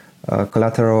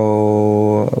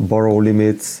collateral, borrow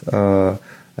limits,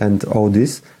 and all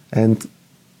this. And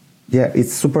yeah,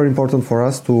 it's super important for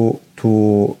us to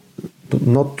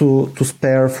not to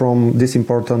spare from this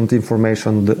important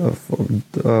information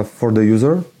for the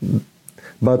user,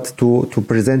 but to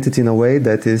present it in a way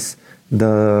that is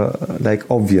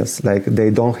obvious.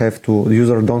 The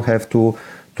user don't have to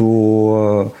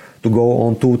go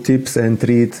on two tips and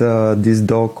read this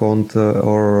doc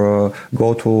or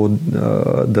go to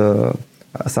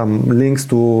some links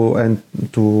to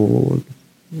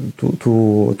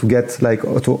get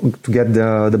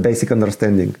the basic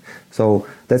understanding. So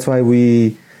that's why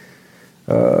we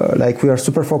are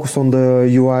super focused on the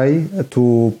UI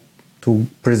to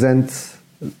present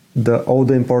all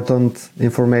the important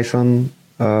information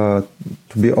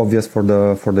be obvious for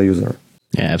the user.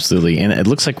 Yeah, absolutely. And it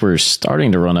looks like we're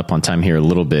starting to run up on time here a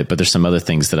little bit, but there's some other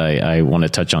things that I want to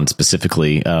touch on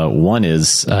specifically. One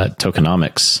is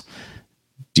tokenomics.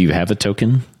 Do you have a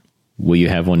token? Will you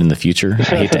have one in the future? I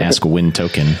hate to ask when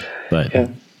token, but... Yeah.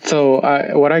 So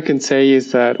what I can say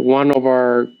is that one of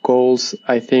our goals,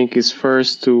 I think, is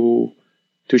first to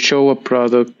show a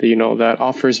product, that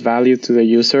offers value to the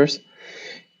users.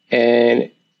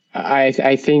 And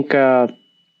I think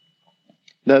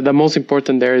the most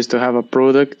important there is to have a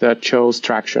product that shows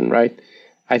traction, right?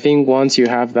 I think once you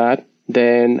have that,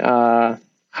 then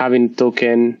having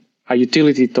a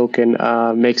utility token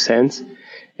makes sense.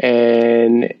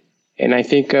 And I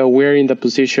think we're in the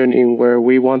position in where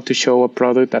we want to show a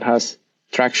product that has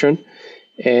traction.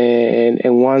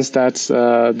 And once that's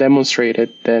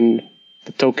demonstrated, then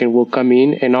the token will come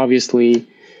in. And obviously,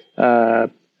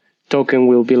 token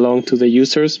will belong to the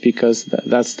users because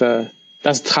that's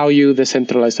how you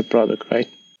decentralize the product, right?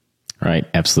 Right.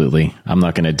 Absolutely. I'm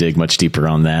not going to dig much deeper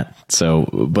on that. So,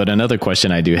 but another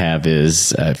question I do have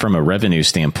is from a revenue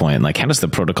standpoint, like how does the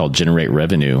protocol generate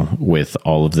revenue with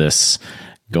all of this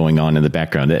going on in the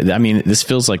background? I mean, this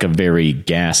feels like a very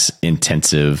gas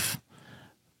intensive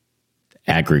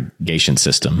aggregation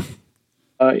system.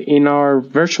 In our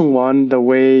version 1, the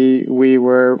way we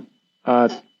were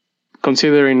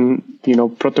considering,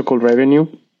 protocol revenue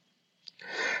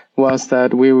was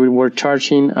that we were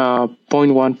charging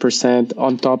 0.1%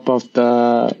 on top of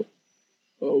the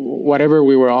whatever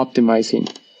we were optimizing.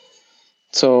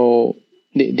 So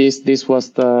this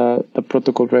was the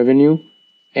protocol revenue,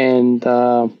 and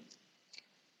for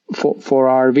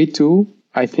our V2,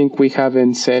 I think we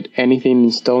haven't set anything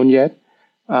in stone yet,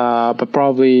 but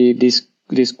probably this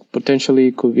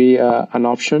potentially could be an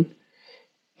option.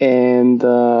 And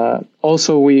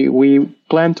also we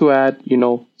plan to add,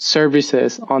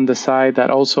 services on the side that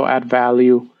also add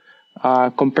value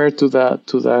compared to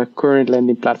the current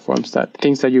lending platforms, that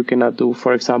things that you cannot do.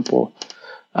 For example,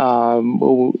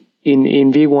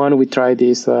 in V1 we tried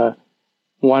this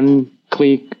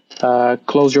one-click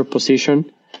close your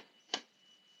position,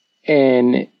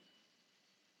 and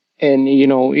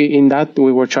in that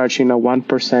we were charging a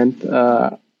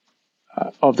 1%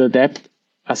 of the debt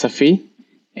as a fee.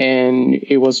 And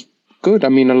it was good. I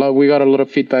mean, we got a lot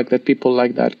of feedback that people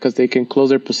like that because they can close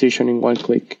their position in one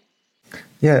click.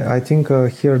 Yeah, I think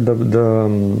here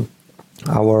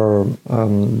our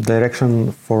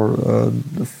direction for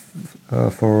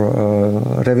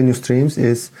revenue streams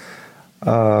is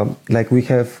like we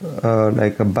have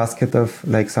like a basket of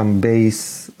like some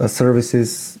base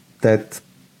services that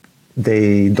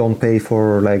they don't pay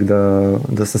for, like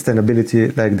the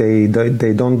sustainability, like they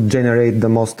don't generate the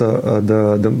most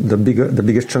the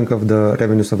biggest chunk of the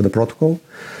revenues of the protocol,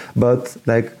 but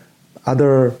like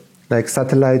other like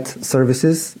satellite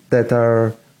services that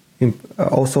are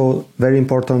also very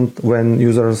important when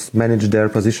users manage their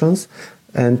positions,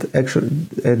 and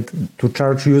to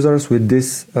charge users with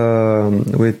this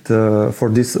for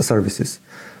these services.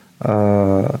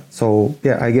 So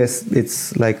yeah, I guess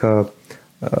it's like a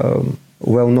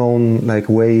well-known like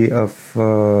way of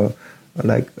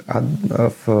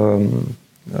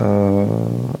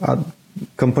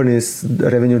companies'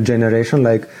 revenue generation.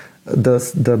 Like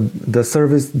the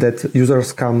service that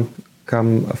users come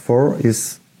for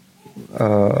is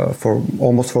for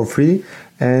almost for free,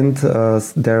 and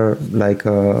they're like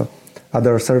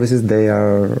other services, they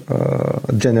are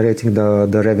generating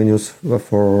the revenues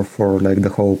for like the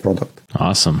whole product.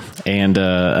 Awesome. And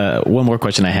one more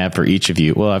question I have for each of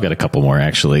you. Well, I've got a couple more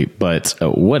actually, but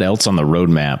what else on the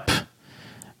roadmap,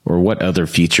 or what other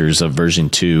features of version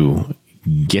 2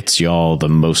 gets y'all the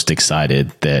most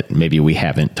excited that maybe we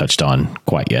haven't touched on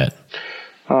quite yet?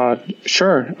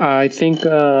 Sure. I think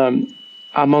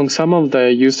among some of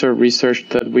the user research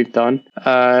that we've done,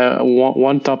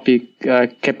 one topic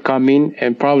kept coming,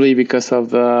 and probably because of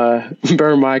the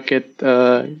bear market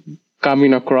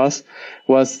coming across,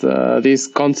 was this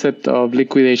concept of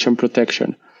liquidation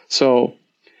protection. So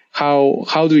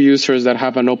how do users that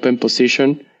have an open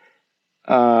position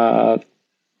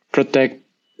protect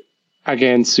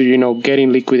against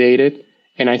getting liquidated?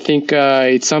 And I think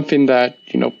it's something that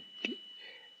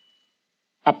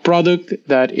a product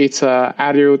that it's a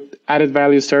added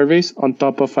value service on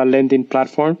top of a lending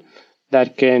platform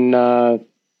that can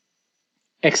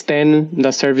extend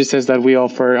the services that we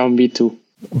offer on V2.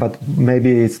 But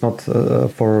maybe it's not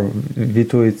for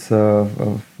V2, it's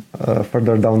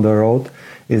further down the road,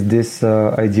 is this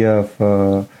idea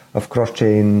of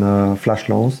cross-chain flash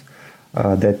loans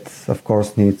that of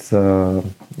course needs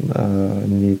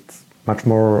much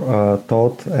more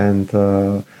thought and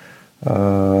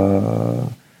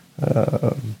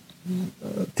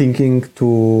thinking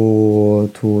to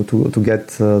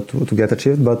get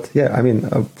achieved. But yeah, I mean,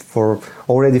 for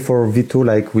V2,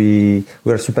 like we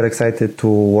are super excited to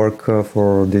work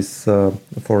for this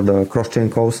for the cross-chain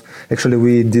cause. Actually,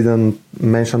 we didn't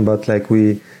mention, but like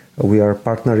we are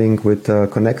partnering with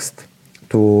Connext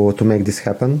to make this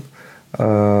happen.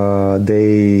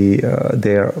 They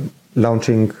are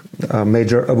launching a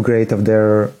major upgrade of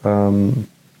their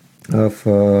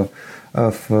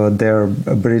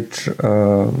bridge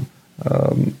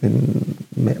in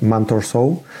a month or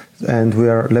so, and we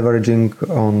are leveraging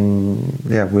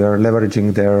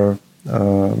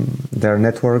their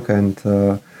network and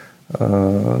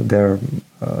their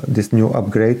this new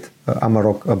upgrade,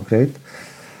 Amarok upgrade,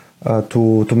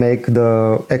 to make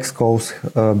the X-cause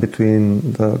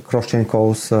between the cross-chain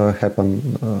cause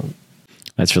happen.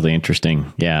 That's really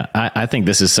interesting. Yeah, I think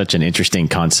this is such an interesting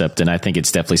concept, and I think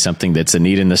it's definitely something that's a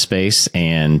need in the space.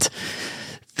 And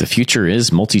the future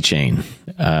is multi-chain,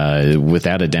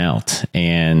 without a doubt.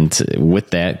 And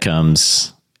with that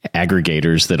comes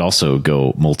aggregators that also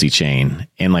go multi-chain.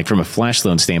 And like from a flash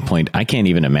loan standpoint, I can't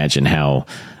even imagine how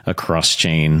a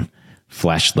cross-chain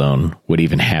flash loan would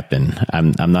even happen.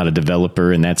 I'm not a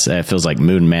developer, and that feels like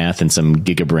moon math and some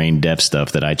gigabrain dev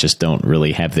stuff that I just don't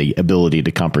really have the ability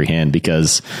to comprehend,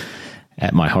 because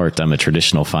at my heart, I'm a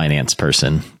traditional finance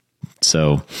person.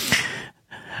 So,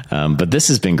 but this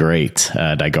has been great,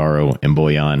 Daigaro and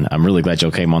Boyan. I'm really glad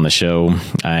y'all came on the show.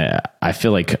 I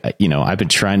feel like, I've been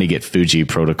trying to get Fuji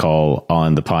Protocol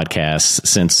on the podcast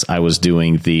since I was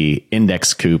doing the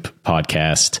Index Coop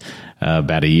podcast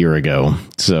about a year ago.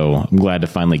 So I'm glad to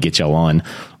finally get y'all on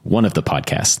one of the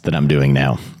podcasts that I'm doing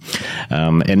now.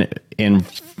 And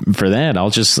for that,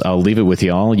 I'll leave it with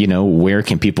y'all. Where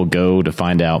can people go to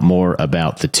find out more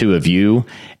about the two of you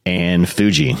and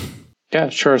Fuji? Yeah,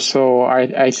 sure. So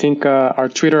I think our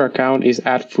Twitter account is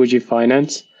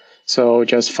 @FujiFinance. So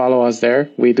just follow us there.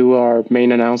 We do our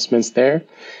main announcements there.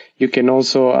 You can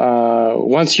also,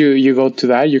 once you go to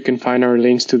that, you can find our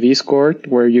links to Discord,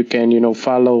 where you can,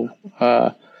 follow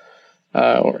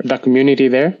the community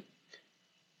there.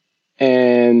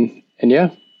 And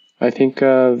yeah, I think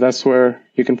that's where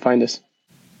you can find us.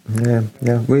 Yeah.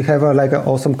 We have an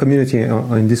awesome community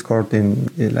in Discord in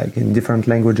different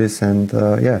languages, and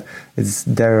it's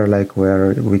there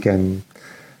where we can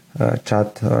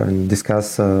chat and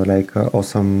discuss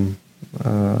awesome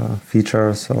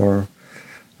features or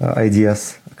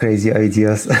ideas, crazy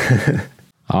ideas.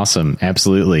 Awesome.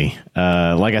 Absolutely.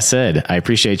 Like I said, I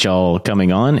appreciate y'all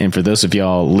coming on. And for those of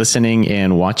y'all listening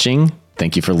and watching,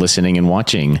 thank you for listening and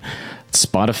watching.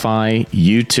 Spotify,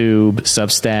 YouTube,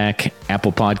 Substack,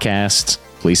 Apple Podcasts,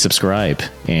 please subscribe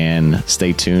and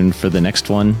stay tuned for the next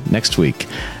one next week.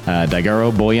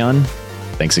 Daigaro, Boyan,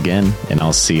 thanks again, and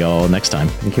I'll see y'all next time.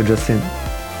 Thank you, Justin.